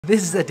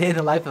This is a day in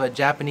the life of a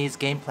Japanese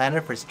game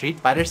planner for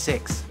Street Fighter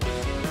 6.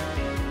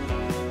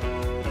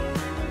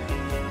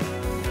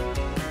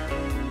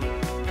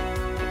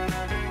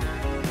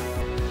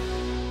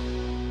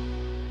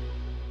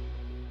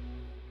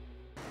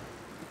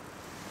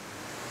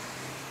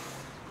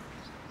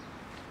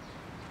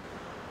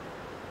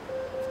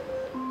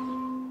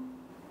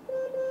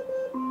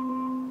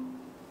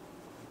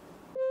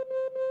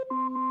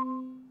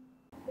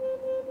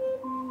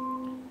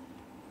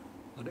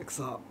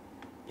 Alexa,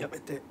 やめ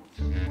て.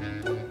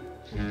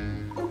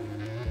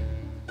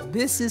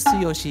 This is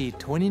Tsuyoshi,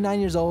 29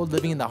 years old,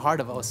 living in the heart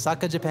of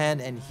Osaka,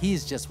 Japan, and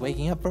he's just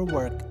waking up for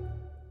work.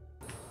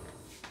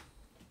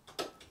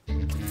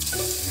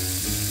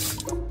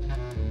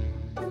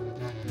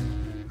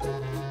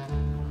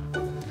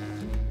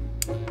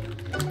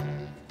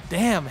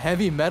 Damn,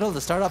 heavy metal to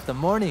start off the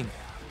morning.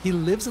 He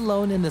lives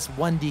alone in this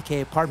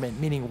 1DK apartment,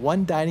 meaning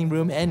one dining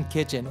room and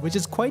kitchen, which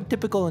is quite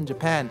typical in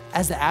Japan,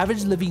 as the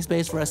average living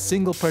space for a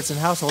single-person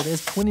household is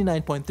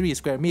 29.3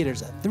 square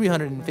meters,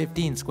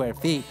 315 square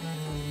feet.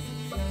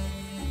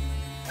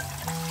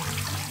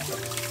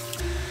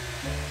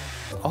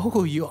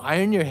 Oh, you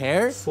iron your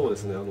hair? そうで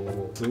すね、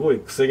すごい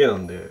くせ毛な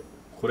んで、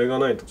これが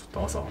ないとちょっ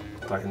と朝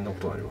大変なこ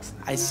とになりますね。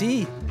I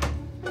see.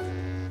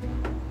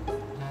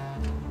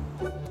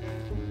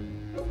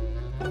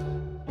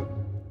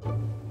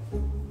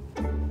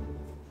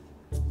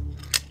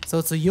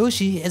 So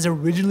Tsuyoshi is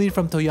originally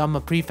from Toyama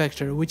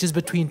Prefecture, which is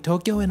between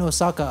Tokyo and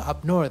Osaka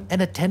up north,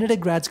 and attended a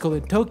grad school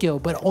in Tokyo,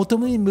 but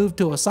ultimately moved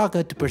to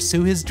Osaka to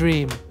pursue his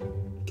dream.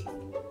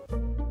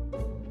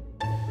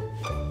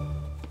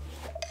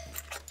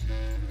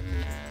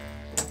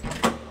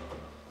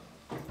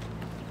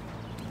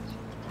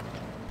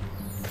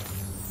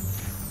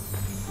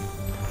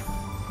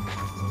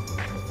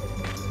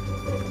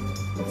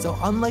 So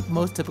unlike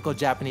most typical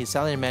Japanese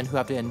salarymen who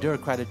have to endure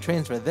crowded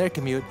trains for their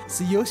commute,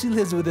 Tsuyoshi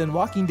lives within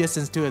walking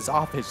distance to his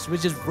office,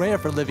 which is rare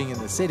for living in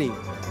the city.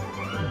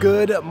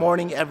 Good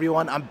morning,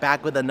 everyone. I'm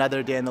back with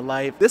another day in the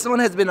life. This one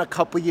has been a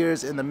couple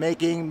years in the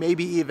making,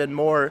 maybe even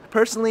more.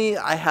 Personally,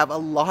 I have a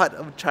lot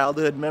of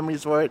childhood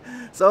memories for it,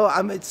 so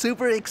I'm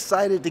super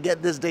excited to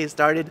get this day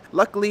started.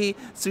 Luckily,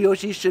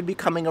 Tsuyoshi should be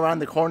coming around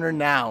the corner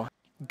now.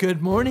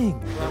 Good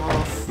morning.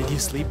 Did you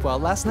sleep well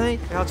last night?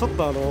 いや、ちょっ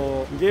と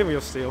ゲーム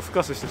をして夜更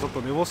かししてちょっと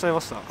寝坊しちゃいま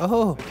した。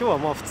Oh. 今日は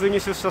まあ普通に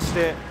出社し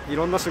てい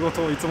ろんな仕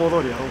事をいつも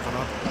通りやろうかな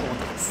と思っ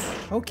てます。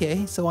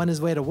Okay, so on his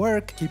way to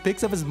work, he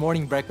picks up his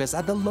morning breakfast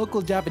at the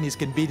local Japanese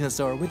convenience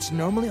store, which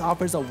normally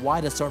offers a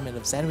wide assortment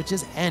of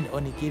sandwiches and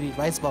onigiri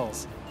rice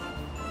balls.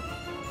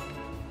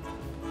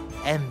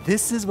 And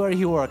this is where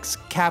he works,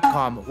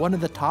 Capcom, one of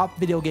the top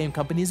video game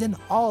companies in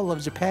all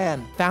of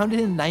Japan.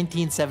 Founded in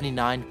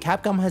 1979,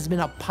 Capcom has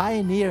been a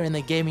pioneer in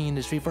the gaming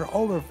industry for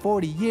over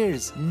 40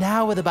 years,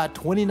 now with about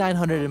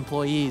 2,900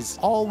 employees,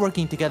 all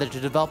working together to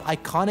develop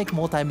iconic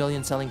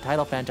multi-million selling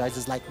title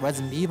franchises like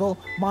Resident Evil,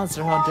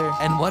 Monster Hunter,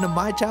 and one of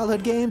my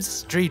childhood games,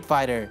 Street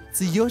Fighter.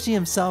 Tsuyoshi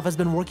himself has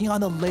been working on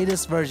the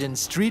latest version,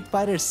 Street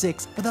Fighter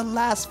 6, for the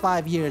last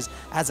 5 years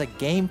as a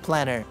game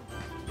planner.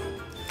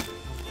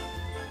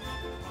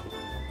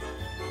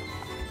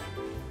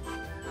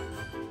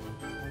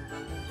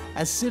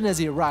 As soon as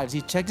he arrives,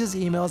 he checks his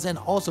emails and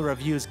also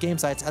reviews game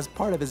sites as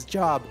part of his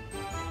job.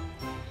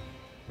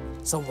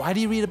 So why do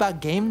you read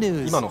about game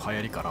news? 今の流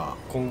行りから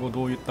今後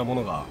どういったも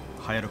のが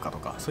流行るかと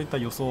か、そういった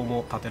予想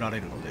も立てられ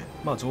るので、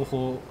まあ情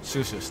報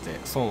収集して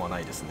損はな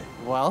いですね。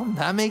Well,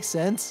 that makes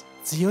sense.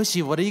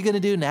 Tsuyoshi, what are you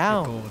gonna do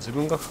now? 自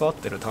分が関わっ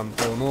てる担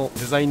当の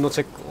デザインの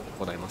チェック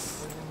を行いま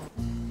す。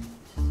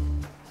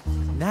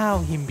Now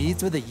he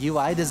meets with a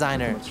UI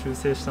designer.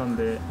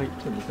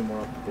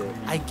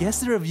 I guess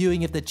they're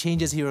reviewing if the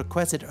changes he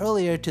requested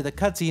earlier to the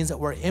cutscenes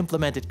were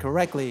implemented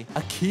correctly.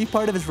 A key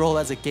part of his role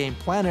as a game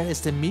planner is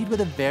to meet with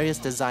the various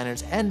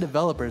designers and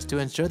developers to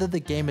ensure that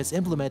the game is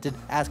implemented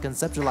as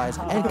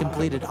conceptualized and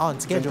completed on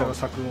schedule.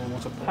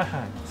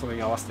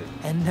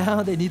 And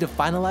now they need to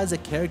finalize the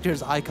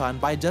character's icon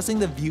by adjusting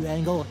the view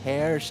angle,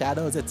 hair,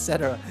 shadows,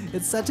 etc.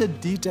 It's such a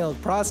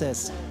detailed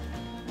process.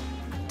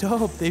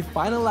 Dope, they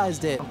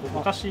finalized it.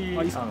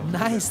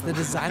 Nice, the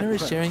designer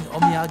is sharing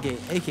omiyage,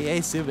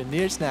 aka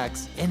souvenir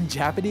snacks. In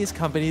Japanese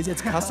companies,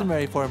 it's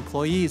customary for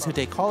employees who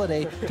take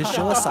holiday to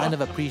show a sign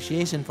of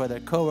appreciation for their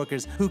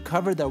coworkers who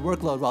covered their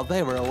workload while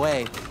they were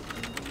away.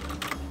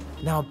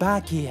 Now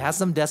back, he has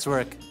some desk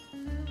work.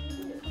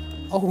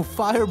 Oh,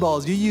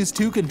 fireballs, you use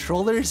 2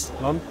 controllers?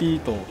 1P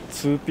と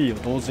 2P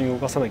を同時に動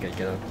かさなきゃい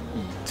けない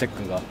チェッ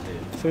クがあって、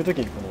そういう時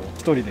にこの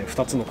1人で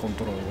2つのコン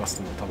トロールを動か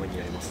すのをたまに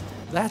やります。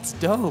That's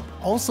dope.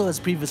 Also, as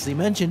previously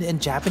mentioned, in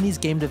Japanese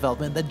game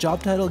development, the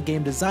job title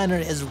game designer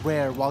is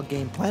rare, while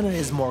game planner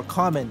is more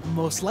common.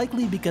 Most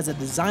likely because a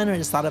designer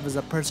is thought of as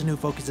a person who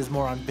focuses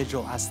more on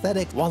visual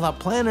aesthetics, while a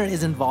planner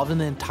is involved in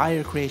the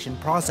entire creation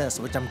process,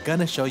 which I'm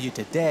gonna show you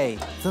today.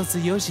 So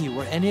Tsuyoshi,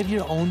 were any of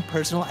your own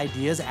personal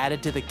ideas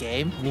added to the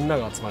game? みんな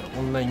が集まる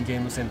オンラインゲ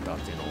ームセンターっ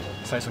ていうのを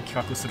最初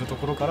企画すると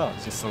ころから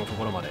実装のと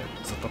ころまで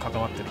ずっと関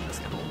わってるんで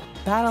すけど。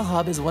Battle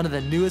Hub is one of the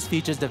newest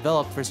features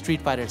developed for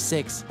Street Fighter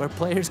 6, where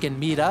players can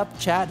meet up,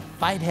 chat,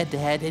 fight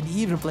head-to-head, and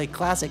even play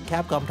classic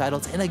Capcom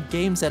titles in a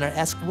Game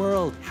Center-esque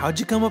world. How'd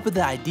you come up with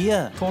the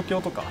idea? 東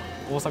京とか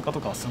大阪と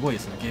かはすごい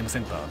そのゲームセ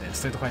ンターで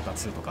ストリートファイター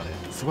2とかで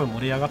すごい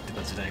盛り上がって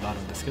た時代がある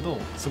んですけど、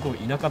すごい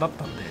田舎だっ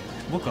たんで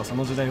僕はそ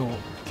の時代を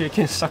経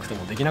験したくて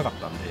もできなかっ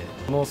たんで、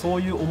そ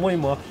ういう思い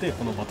もあって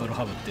このバトル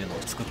ハブっていうのを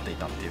作ってい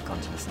たっていう感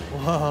じですね。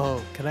 Whoa,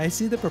 can I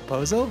see the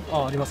proposal?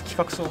 あります、企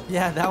画書。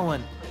 Yeah, that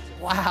one.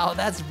 Wow,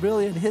 that's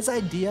brilliant. His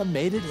idea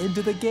made it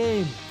into the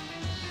game.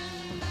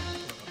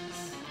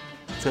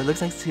 So it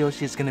looks like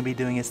Tsuyoshi is going to be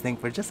doing his thing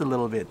for just a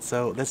little bit.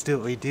 So let's do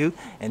what we do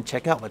and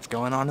check out what's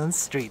going on in the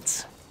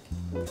streets.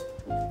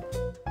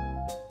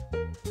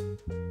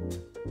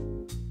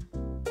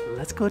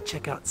 Let's go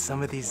check out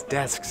some of these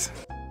desks.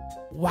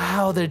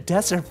 Wow, their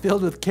desks are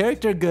filled with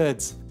character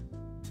goods.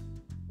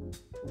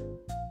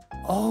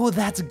 Oh,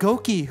 that's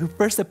Goki, who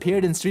first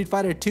appeared in Street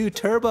Fighter 2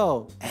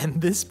 Turbo.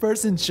 And this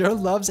person sure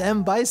loves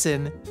M.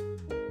 Bison.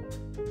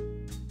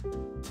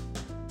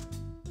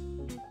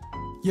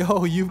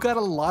 Yo, you've got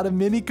a lot of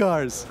mini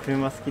cars.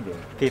 Ain't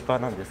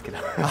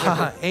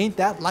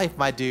that life,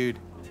 my dude.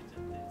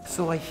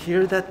 So I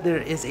hear that there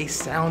is a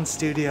sound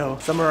studio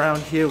somewhere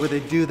around here where they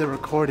do the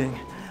recording.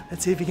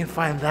 Let's see if we can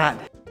find that.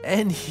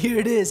 And here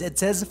it is, it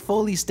says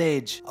Foley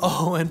Stage.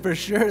 Oh, and for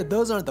sure,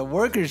 those aren't the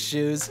workers'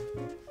 shoes.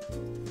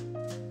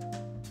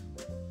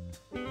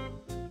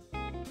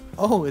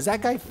 Oh, is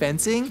that guy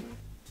fencing?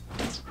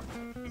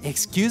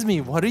 Excuse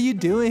me, what are you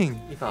doing?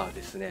 今は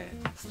ですね、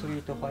ストリ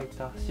ートファイ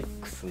ター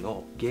6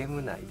のゲー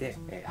ム内で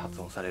発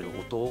音される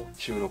音を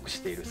収録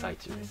している最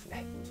中です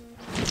ね。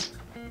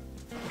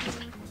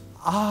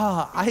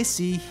Ah, I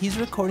see. He's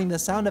recording the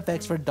sound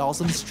effects for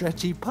Dawson's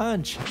stretchy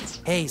punch.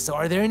 Hey, so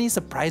are there any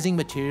surprising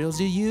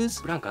materials you use?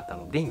 ブランカって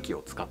電気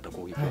を使った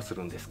攻撃をす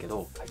るんですけ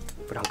ど、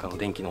ブランカの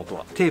電気の音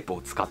はテープ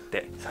を使っ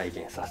て再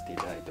現させてい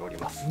ただいており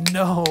ます。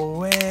 No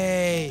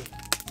way!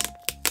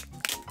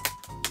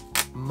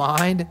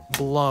 Mind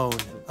blown.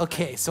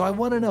 Okay, so I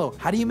want to know,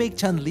 how do you make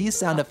Chun-Li's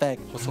sound effect?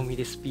 細身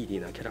でスピーディ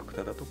ーなキャラク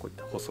ターだとこういっ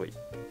た細い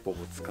棒を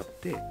使っ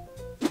て、これ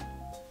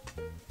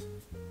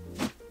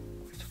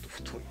ちょっと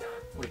太いな。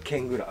これ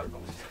剣ぐらいあるか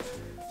もしれ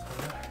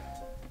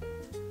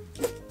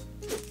ない。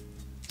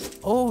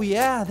Oh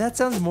yeah, that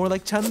sounds more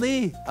like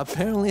Chun-Li.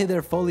 Apparently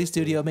their Foley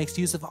studio makes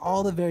use of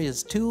all the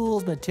various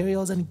tools,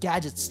 materials, and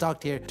gadgets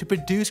stocked here to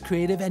produce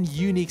creative and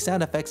unique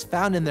sound effects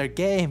found in their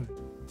game.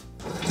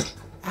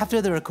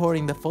 After the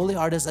recording, the Foley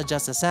artists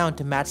adjust the sound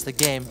to match the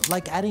game,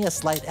 like adding a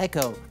slight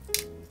echo.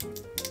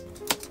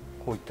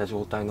 こういった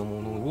状態の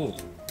ものに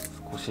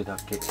少しだ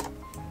け。 Can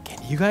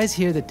you guys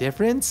hear the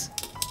difference?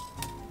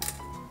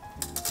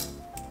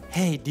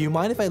 Hey, do you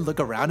mind if I look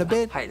around a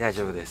bit? はい、大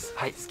丈夫です。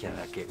はい、好きな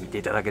だけ見て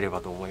いただければ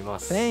と思いま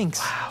す。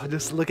 Thanks. Wow,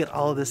 just look at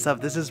all of this stuff.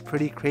 This is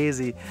pretty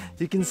crazy.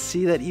 You can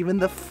see that even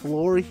the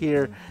floor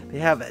here, they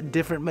have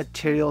different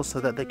materials so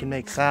that they can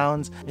make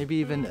sounds. Maybe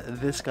even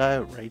this guy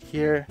right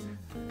here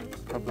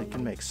probably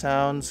can make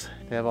sounds.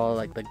 They have all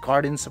like the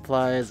garden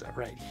supplies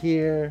right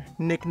here,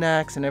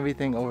 knickknacks and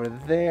everything over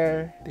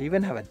there. They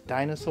even have a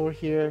dinosaur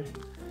here.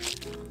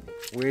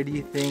 Where do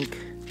you think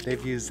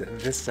they've used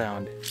this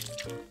sound?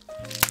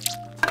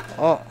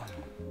 Oh,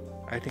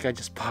 I think I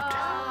just popped it.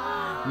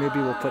 Maybe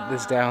we'll put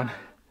this down.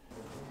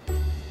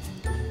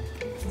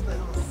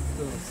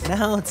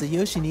 Now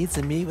Tsuyoshi needs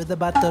to meet with the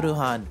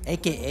Batoruhan,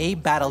 aka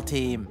Battle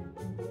Team.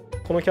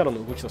 このキャラ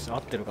の動きとして合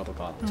ってるかと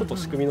か、ちょっと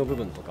仕組みの部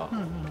分とか、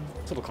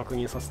ちょっと確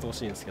認させてほ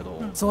しいんですけど。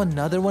 So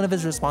another one of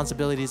his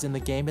responsibilities in the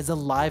game is a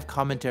live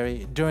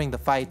commentary during the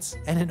fights.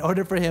 And in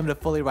order for him to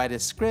fully write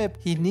his script,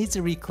 he needs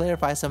to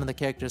re-clarify some of the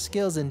character's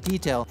skills in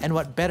detail, and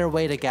what better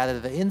way to gather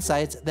the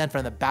insights than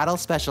from the battle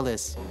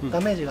specialists.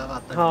 ダメージが上が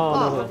ったりと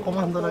か、コ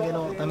マンド投げ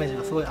のダメージ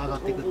がすごい上が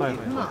っていくっていうよ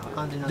うな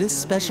感じになっているので。 This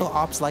special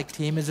ops-like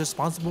team is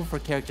responsible for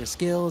character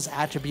skills,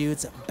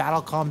 attributes,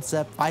 battle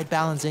concept, fight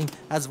balancing,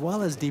 as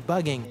well as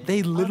debugging.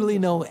 They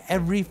literally know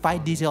every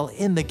fight detail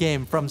in the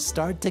game from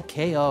start to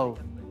KO.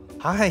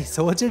 Hi,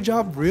 so what's your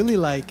job really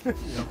like?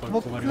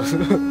 僕は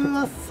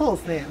そう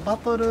ですね、バ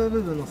トル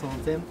部分のその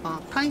全般、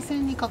対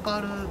戦に関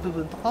わる部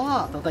分とか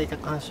は大体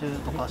監修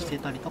とかして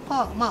たりと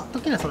か、まあ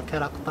時にはそのキャ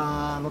ラク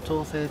ターの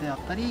調整であっ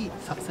たり、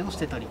作成をし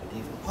てたりってい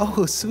う。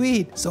 Oh,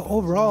 sweet. So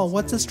overall,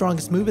 what's the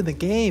strongest move in the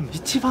game?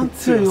 一番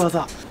強い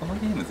技。この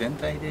ゲーム全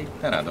体で言っ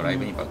たらドライ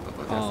ブインパクト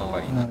とジャスト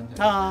バリになるん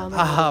じゃない。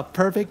Ah,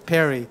 perfect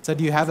parry. So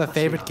do you have a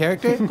favorite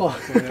character?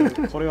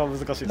 これは難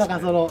しいですね。だか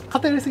らその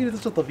偏りすぎると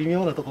ちょっと微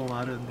妙なところも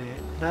あるんで、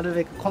なる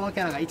べくこのキ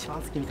ャラが一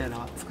番好きみたいな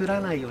のは作ら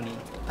ないように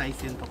対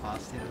戦とか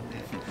してるんで、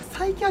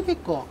最近は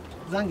結構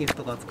残月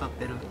とか使っ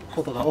てる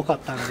ことが多かっ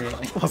たんで、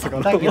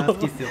残月は好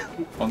きですよ。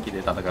本気で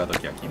戦うと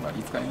きは金割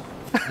り使います。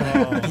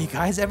Do you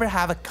guys ever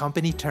have a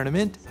company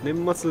tournament? 年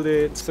末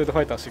でストリートフ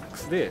ァイター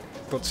6で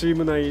チー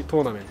ム内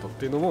トーナメントっ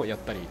ていうのもやっ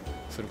たり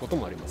すること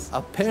もあります。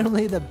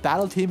 Apparently, the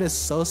battle team is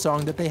so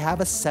strong that they have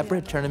a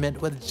separate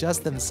tournament with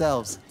just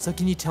themselves. So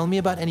can you tell me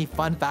about any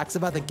fun facts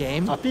about the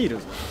game? アピール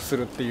す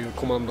るっていう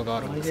コマンドが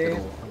あるんですけど、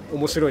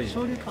面白い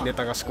ネ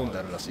タが仕込んで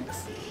あるらしいで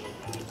す。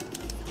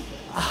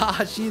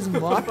Ah, she's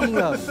mocking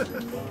us.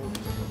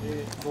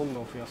 どん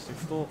どん増やしてい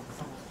くと、は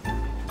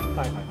い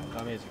はいはい、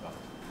ダメージが。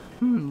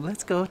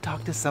Let's go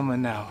talk to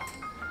someone now.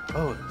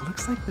 Oh, it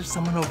looks like there's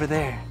someone over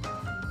there.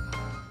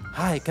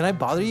 Hi, can I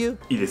bother you?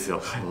 いいです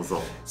よ、どう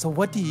ぞ。 So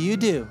what do you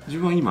do? 自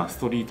分は今ス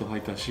トリートファ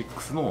イター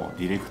6の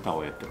ディレクター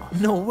をやってま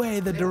す。 No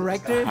way, the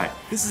director? Hi.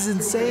 This is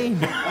insane.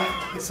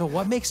 So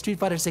what makes Street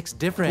Fighter 6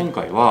 different? 今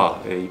回は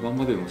今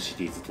までのシ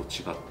リーズと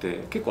違っ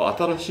て結構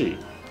新しい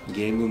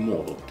ゲーム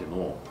モードっていうの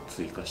を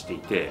追加してい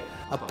て、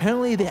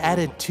 Apparently they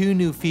added 2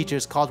 new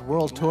features called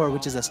World Tour,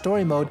 which is a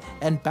story mode,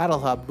 and Battle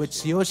Hub, which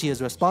Tsuyoshi is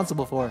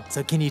responsible for.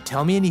 So can you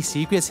tell me any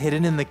secrets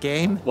hidden in the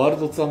game? ワール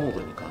ドツアーモー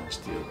ドに関し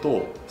て言う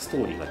とスト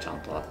ーリーがちゃん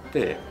とあっ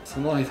て、そ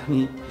の間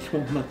にいろ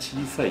んな小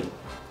さい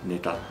ネ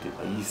タっていう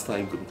かイースター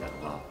エッグみたい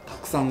なのがた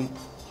くさん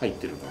入っ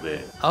てるの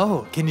で、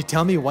 Oh, can you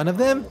tell me one of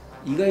them?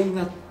 意外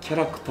なキャ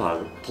ラクタ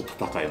ーと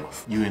戦えま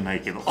す。言えな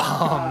いけど。 Oh そ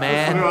れ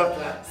man.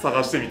 は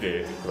探してみ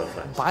てくだ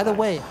さい。 By the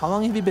way, how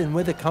long have you been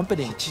with the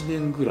company? 1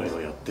年ぐらいは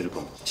やってる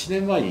かも。1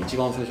年前に一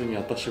番最初に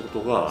やった仕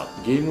事が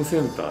ゲームセ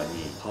ンター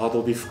にハー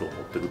ドディスクを持っ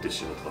てくって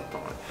仕事だった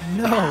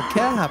ので、 No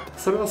cap.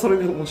 それはそれ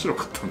で面白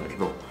かったんだけ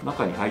ど、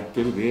中に入っ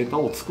てるデータ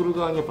を作る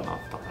側にやっぱなっ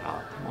たから、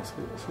まあ、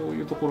そう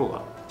いうところ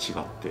が違っ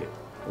て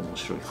面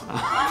白いかな。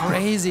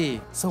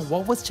 Crazy. So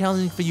what was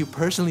challenging for you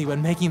personally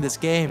when making this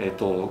game?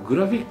 グ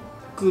ラフィッ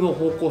クの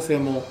方向性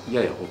も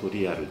ややほど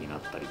リアルにな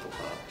ったりとか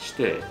し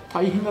て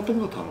大変なと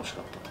ころが楽し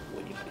かったとこ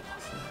ろになりま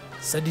すね。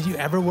 So did you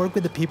ever work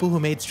with the people who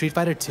made Street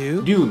Fighter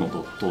 2? 竜の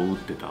ドットを打っ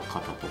てた方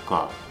と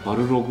かバ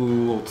ルロ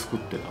グを作っ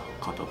てた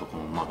方とか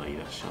もまだい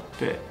らっしゃっ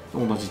て、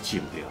同じチ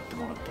ームでやって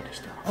もらったり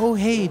してます。 Oh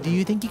hey, do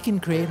you think you can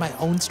create my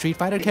own Street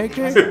Fighter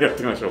character? やっ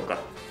てみましょうか。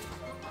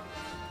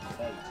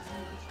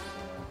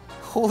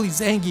 Holy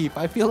Zangief,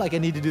 I feel like I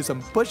need to do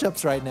some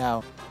push-ups right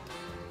now.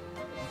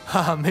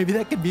 Maybe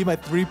that could be my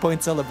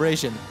 3-point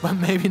celebration, but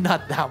maybe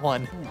not that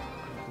one.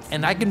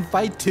 And I can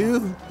fight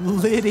too?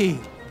 Liddy,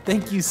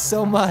 thank you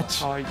so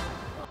much. Okay,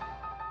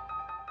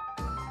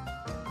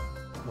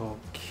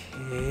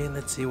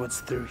 let's see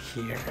what's through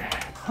here.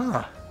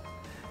 Huh.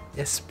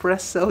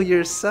 Espresso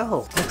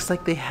yourself. Looks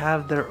like they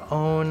have their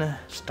own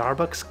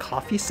Starbucks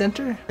coffee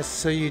center.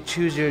 So you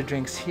choose your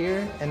drinks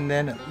here, and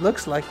then it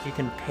looks like you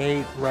can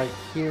pay right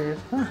here.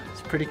 Huh, it's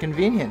pretty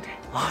convenient.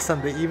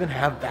 Awesome, they even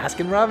have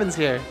Baskin-Robbins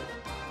here.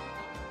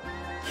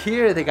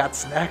 Here they got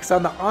snacks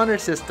on the honor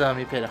system.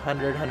 You paid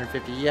 100,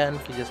 150 yen.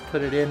 You just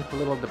put it in a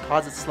little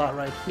deposit slot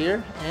right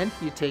here, and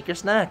you take your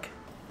snack.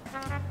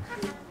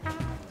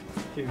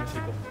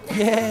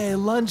 Yay,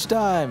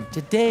 lunchtime!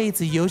 Today,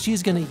 Tsuyoshi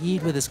is gonna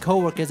eat with his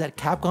coworkers at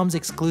Capcom's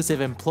exclusive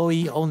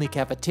employee-only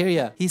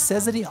cafeteria. He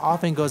says that he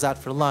often goes out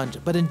for lunch,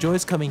 but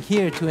enjoys coming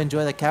here to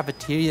enjoy the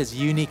cafeteria's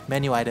unique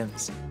menu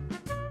items.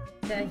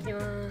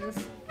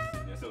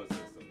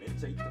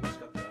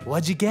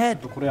 What'd you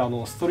get? これ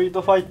ストリー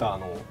トファイター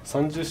の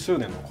30周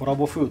年のコラ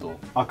ボフード、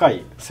赤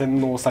い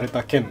洗脳され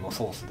た剣の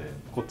ソースで、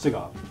こっち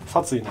が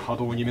殺意の波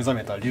動に目覚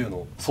めた竜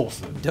のソー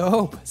ス。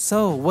 Dope!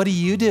 So, what do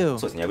you do?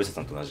 そうですね、藪下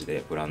さんと同じ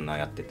でプランナー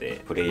やって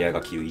て、プレイヤー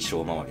が着る衣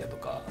装周りだと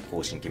か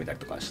方針決めたり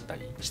とかした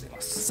りして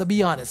ます。 So be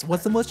honest,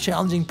 what's the most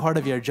challenging part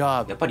of your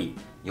job? やっぱり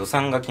予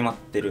算が決まっ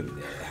てるん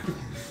で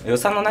予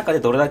算の中で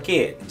どれだ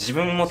け自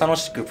分も楽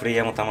しくプレイ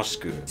ヤーも楽し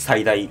く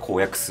最大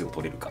公約数を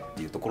取れるかっ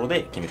ていうところ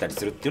で決めたり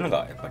するっていうの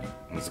がやっぱり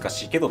難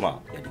しいけど、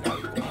まあやりがいあ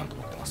るところかなと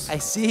思ってます。 I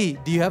see.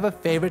 Do you have a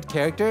favorite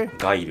character?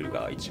 ガイル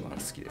が一番好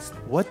きですね。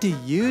 What do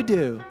you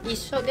do? 一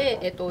緒で、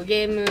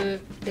ゲー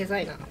ムデザ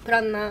イナー、プラ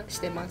ンナーし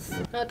てます。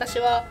私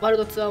はワール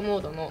ドツアーモ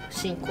ードの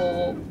進行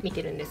を見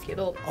てるんですけ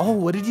ど、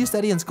 Oh, what did you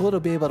study in school to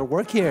be able to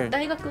work here?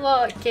 大学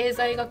は経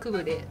済学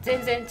部で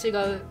全然違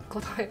うこ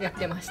とをやっ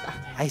てました。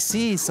 I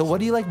see. So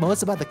what do you like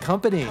most about the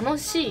company? 楽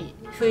しい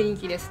雰囲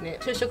気ですね。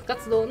就職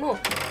活動の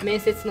面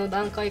接の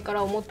段階か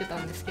ら思ってた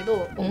んですけ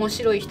ど、面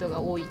白い人が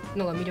多い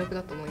のが魅力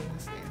だと思いま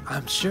すね。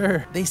 I'm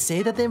sure. They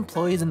say that the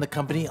employees in the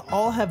company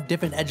all have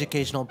different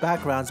educational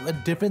backgrounds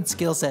with different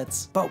skill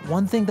sets. But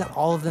one thing that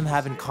all of them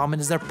have in common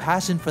is their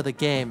passion for the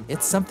game.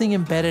 It's something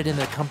embedded in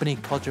their company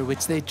culture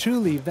which they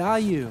truly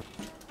value.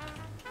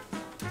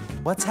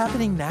 What's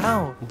happening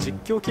now? 実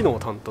況機能を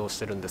担当し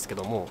てるんですけ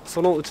ども、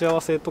その打ち合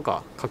わせと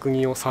か確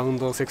認をサウン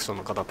ドセクション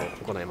の方と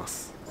行いま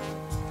す。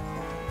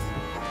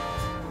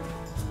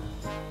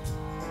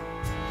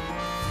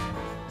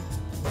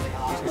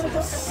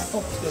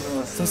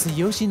 So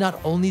Tsuyoshi not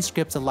only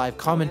scripts a live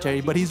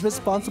commentary, but he's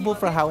responsible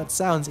for how it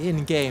sounds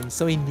in-game,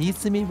 so he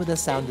needs to meet with a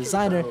sound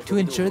designer to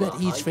ensure that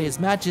each phrase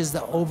matches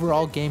the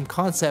overall game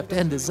concept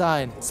and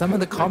design. Some of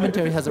the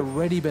commentary has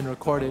already been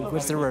recorded,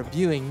 which they're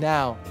reviewing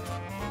now.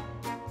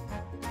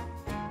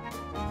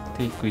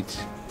 Take which?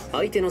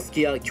 相手の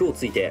隙や虚を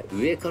ついて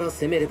上から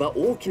攻めれば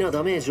大きな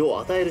ダメージを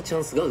与えるチャ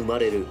ンスが生ま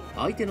れる。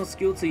相手の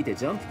隙をついて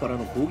ジャンプから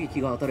の攻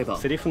撃が当たれば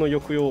セリフの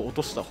抑揚を落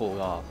とした方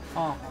が、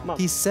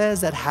He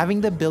says that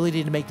having the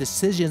ability to make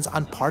decisions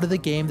on part of the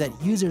game that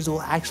users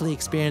will actually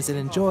experience and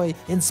enjoy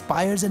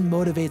inspires and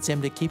motivates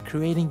him to keep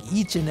creating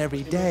each and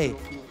every day.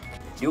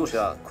 両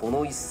者こ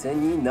の一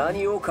戦に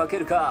何をかけ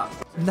るか。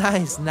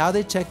Nice, now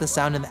they check the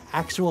sound in the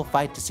actual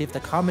fight to see if the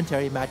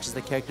commentary matches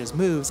the character's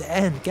moves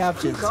and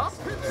captions.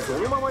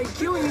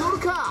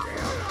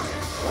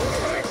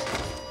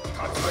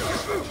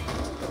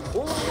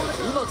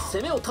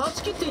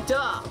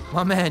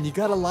 My man, you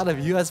got a lot of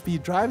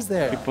USB drives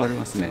there. いっぱいあり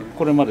ますね。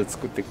これまで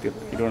作ってきてい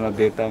ろんな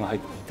データが入っ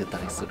てた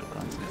りする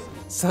感じです。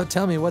 So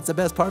tell me, what's the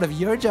best part of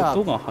your job?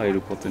 音が入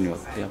ることによっ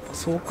てやっぱ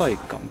爽快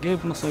感、ゲー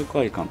ムの爽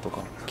快感と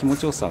か気持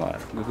ちよさが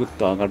ぐぐっ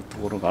と上がると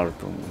ころがある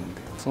と思うん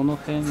で、その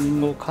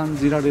辺を感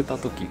じられた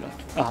時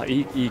が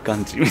いい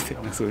感じみた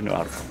いなそういうのが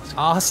あるかもしれ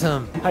ない。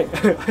Awesome. はい、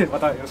ま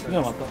たよろしくお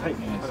願いします。ではまたはいお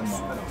願いしま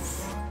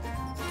す。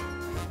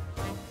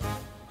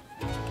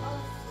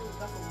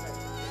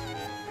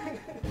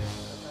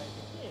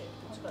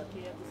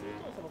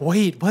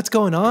 Wait, what's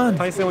going on?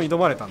 対戦を挑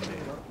まれたんで、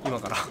今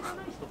から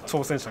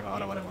挑戦者が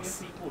現れま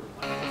す。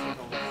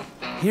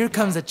 Here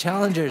comes the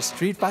challenger,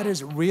 Street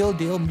Fighter's real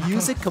deal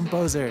music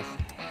composer.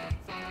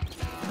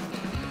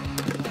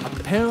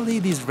 Apparently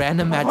these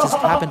random matches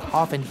happen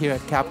often here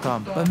at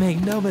Capcom, but make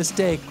no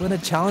mistake, when a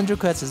challenge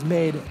request is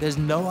made, there's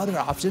no other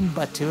option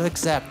but to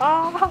accept.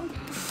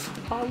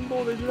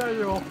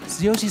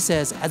 Tsuyoshi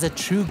says, as a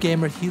true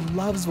gamer, he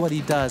loves what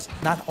he does.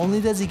 Not only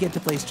does he get to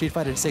play Street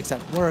Fighter 6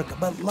 at work,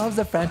 but loves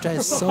the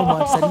franchise so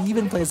much that he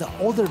even plays the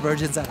older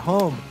versions at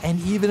home. And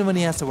even when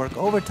he has to work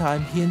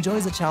overtime, he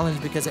enjoys the challenge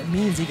because it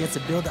means he gets to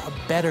build a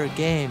better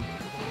game.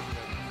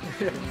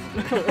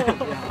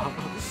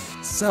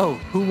 So,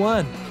 who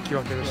won? 引き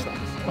分けでした。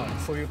まあ、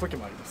そういう時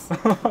もあります。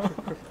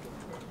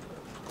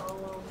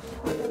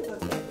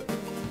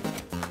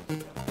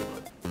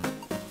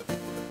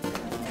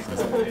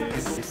お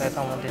疲れ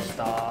様でし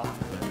た。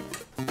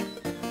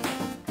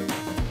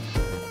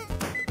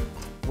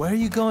 Where are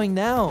you going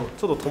now?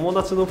 ちょっと友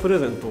達のプレ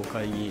ゼントを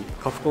買いに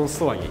カプコンス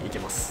トアに行き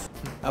ます。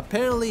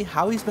 Apparently,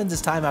 how he spends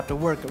his time after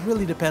work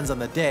really depends on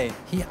the day.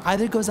 He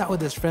either goes out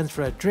with his friends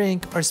for a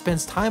drink or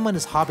spends time on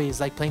his hobbies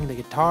like playing the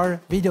guitar,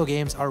 video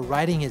games, or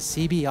riding his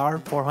CBR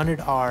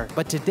 400R.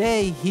 But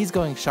today, he's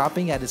going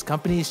shopping at his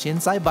company's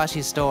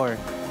Shinsaibashi store.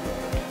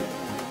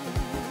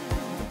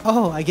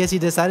 Oh, I guess he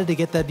decided to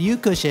get that U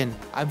cushion.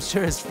 I'm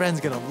sure his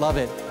friend's gonna love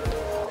it.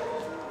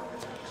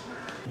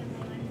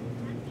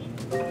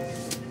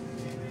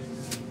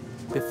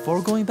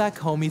 Before going back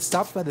home, he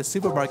stops by the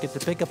supermarket to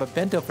pick up a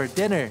bento for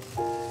dinner.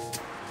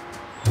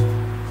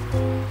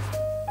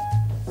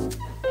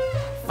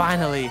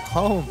 Finally,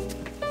 home.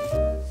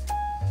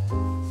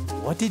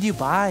 What did you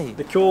buy?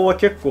 で今日は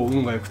結構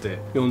運が良くて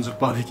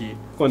 40% 引き。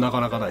これな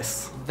かなかないで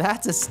す。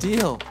 That's a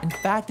steal. In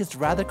fact, it's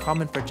rather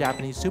common for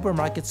Japanese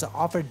supermarkets to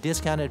offer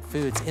discounted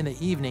foods in the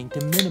evening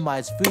to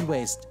minimize food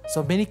waste.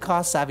 So many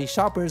cost-savvy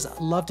shoppers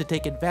love to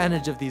take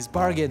advantage of these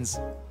bargains.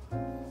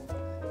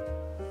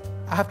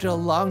 After a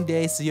long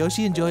day,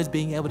 Tsuyoshi enjoys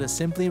being able to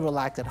simply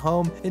relax at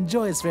home,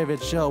 enjoy his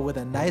favorite show with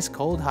a nice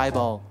cold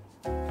highball.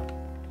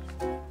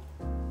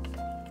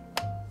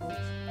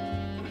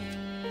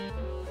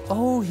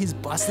 Oh, he's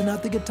busting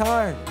out the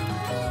guitar.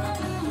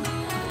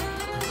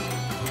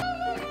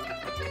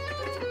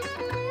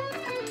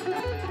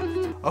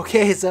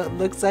 Okay, so it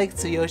looks like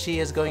Tsuyoshi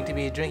is going to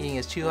be drinking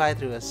his chuhai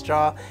through a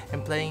straw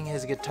and playing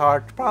his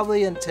guitar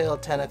probably until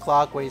 10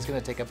 o'clock, where he's going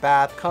to take a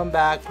bath, come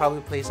back,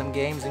 probably play some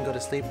games and go to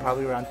sleep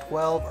probably around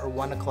 12 or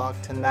 1 o'clock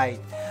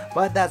tonight.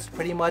 But that's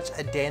pretty much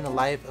a day in the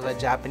life of a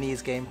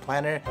Japanese game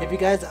planner. If you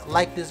guys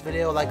like this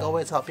video, like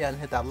always, help me out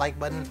and hit that like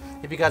button.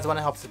 If you guys want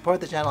to help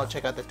support the channel,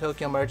 check out the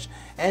Tokyo merch.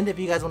 And if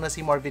you guys want to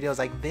see more videos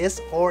like this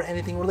or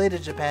anything related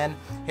to Japan,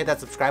 hit that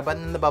subscribe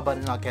button and the bell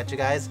button, and I'll catch you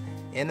guys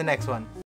in the next one.